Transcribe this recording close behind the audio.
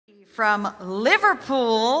from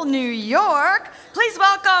Liverpool, New York. Please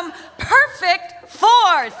welcome Perfect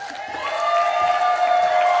Fourth.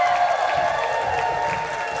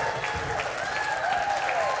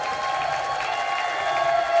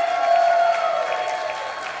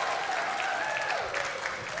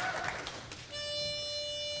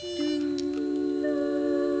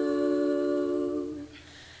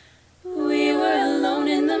 We were alone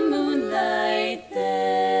in the moonlight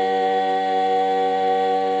there,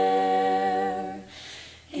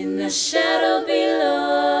 in the shadow below.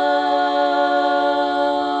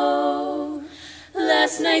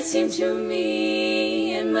 Last night seemed to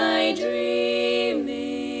me in my dreaming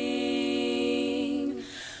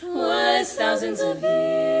was thousands of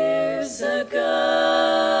years ago.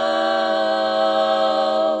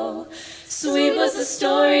 Sweet was the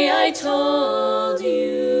story I told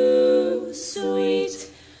you, sweet,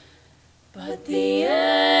 but the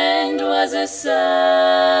end was a sigh.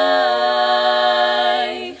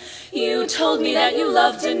 You told me that you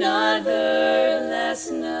loved another last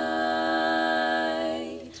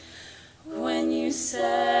night when you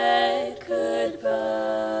said goodbye.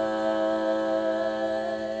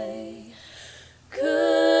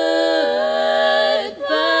 Goodbye.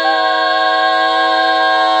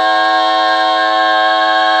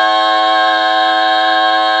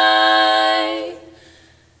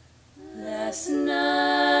 Last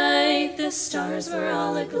night the stars were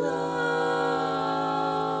all aglow.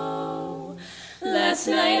 Last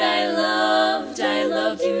night I loved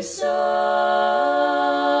you so.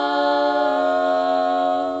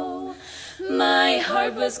 My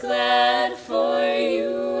heart was glad for you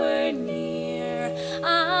were near.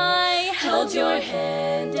 I held your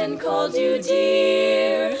hand and called you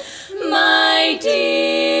dear, my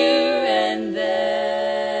dear, and then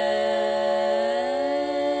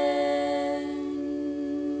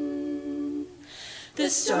the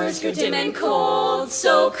stars grew dim and cold,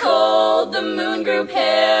 so cold, the moon grew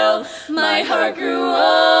pale, my heart grew old.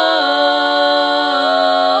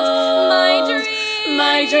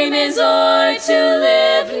 My dream is o'er, to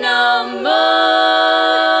live no more.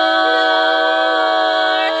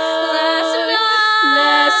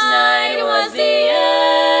 Last night was the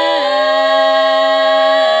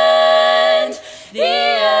end of the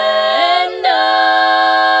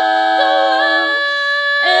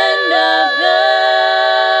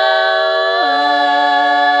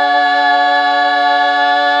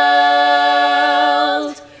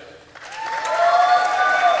world.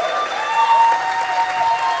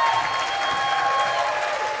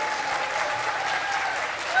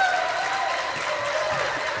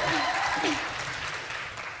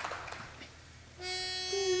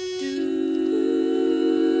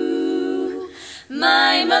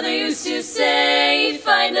 My mother used to say,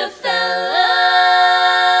 find a fella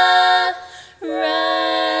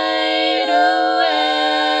right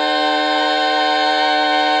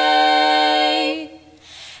away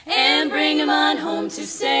and bring him on home to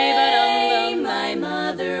stay. But only my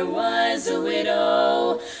mother was a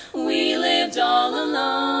widow. We lived all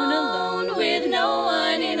alone with no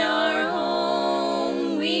one in our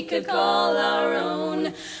home we could call our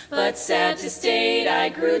own. But sad to state, I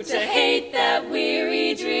grew to hate that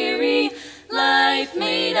weary, dreary life.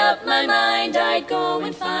 Made up my mind I'd go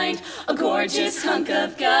and find a gorgeous hunk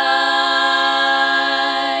of guy.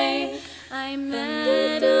 I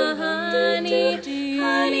met a honey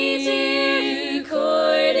dear,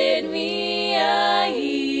 courted me a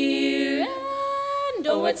year, and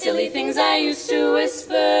oh, what silly things I used to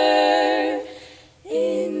whisper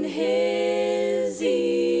in his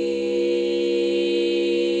ear.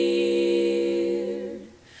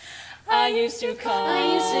 I used to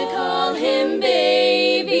call him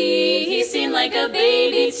baby. He seemed like a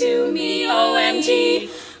baby to me. OMG.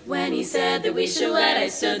 When he said that we should wed, I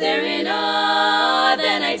stood there in awe.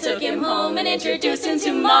 Then I took him home and introduced him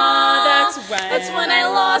to Ma. That's when I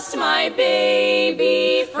lost my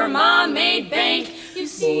baby. For Ma made bank, you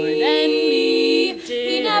see. More than me.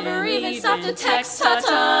 He never even stopped to text.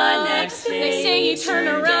 Ta-ta. Next day he turned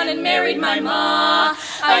around and married my Ma.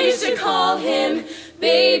 I used to call him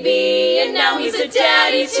baby, and now he's a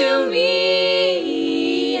daddy to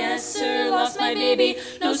me. Yes, sir, lost my baby.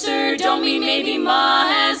 No, sir, don't mean maybe. Ma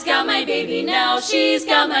has got my baby now. She's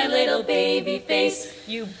got my little baby face.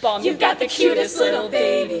 You bum. You've got the cutest little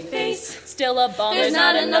baby face. Still a bum. There's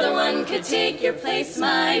not another one could take your place,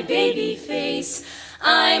 my baby face.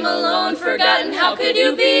 I'm alone, forgotten, how could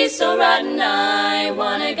you be so rotten? I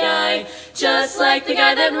want a guy just like the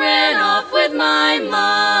guy that ran off with my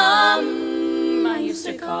mom. I used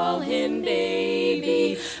to call him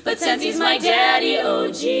baby, but since he's my daddy,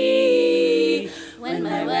 oh gee, When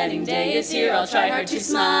my wedding day is here, I'll try hard to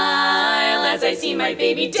smile as I see my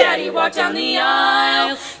baby daddy walk down the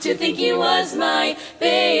aisle. To think he was my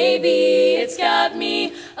baby, it's got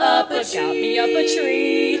me up a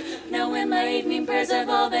tree. Now when my evening prayers have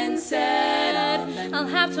all been said, I'll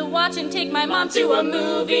have to watch and take my mom to a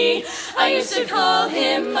movie. I used to call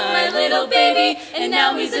him my little baby, and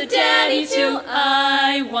now he's a daddy too.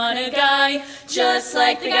 I want a guy just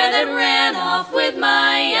like the guy that ran off with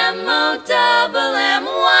my M-O-double-M.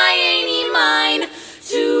 Why ain't he mine?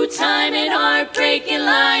 Two-time and heartbreaking,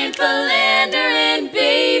 lying, philandering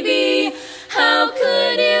baby. How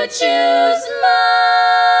could you choose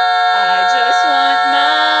mine?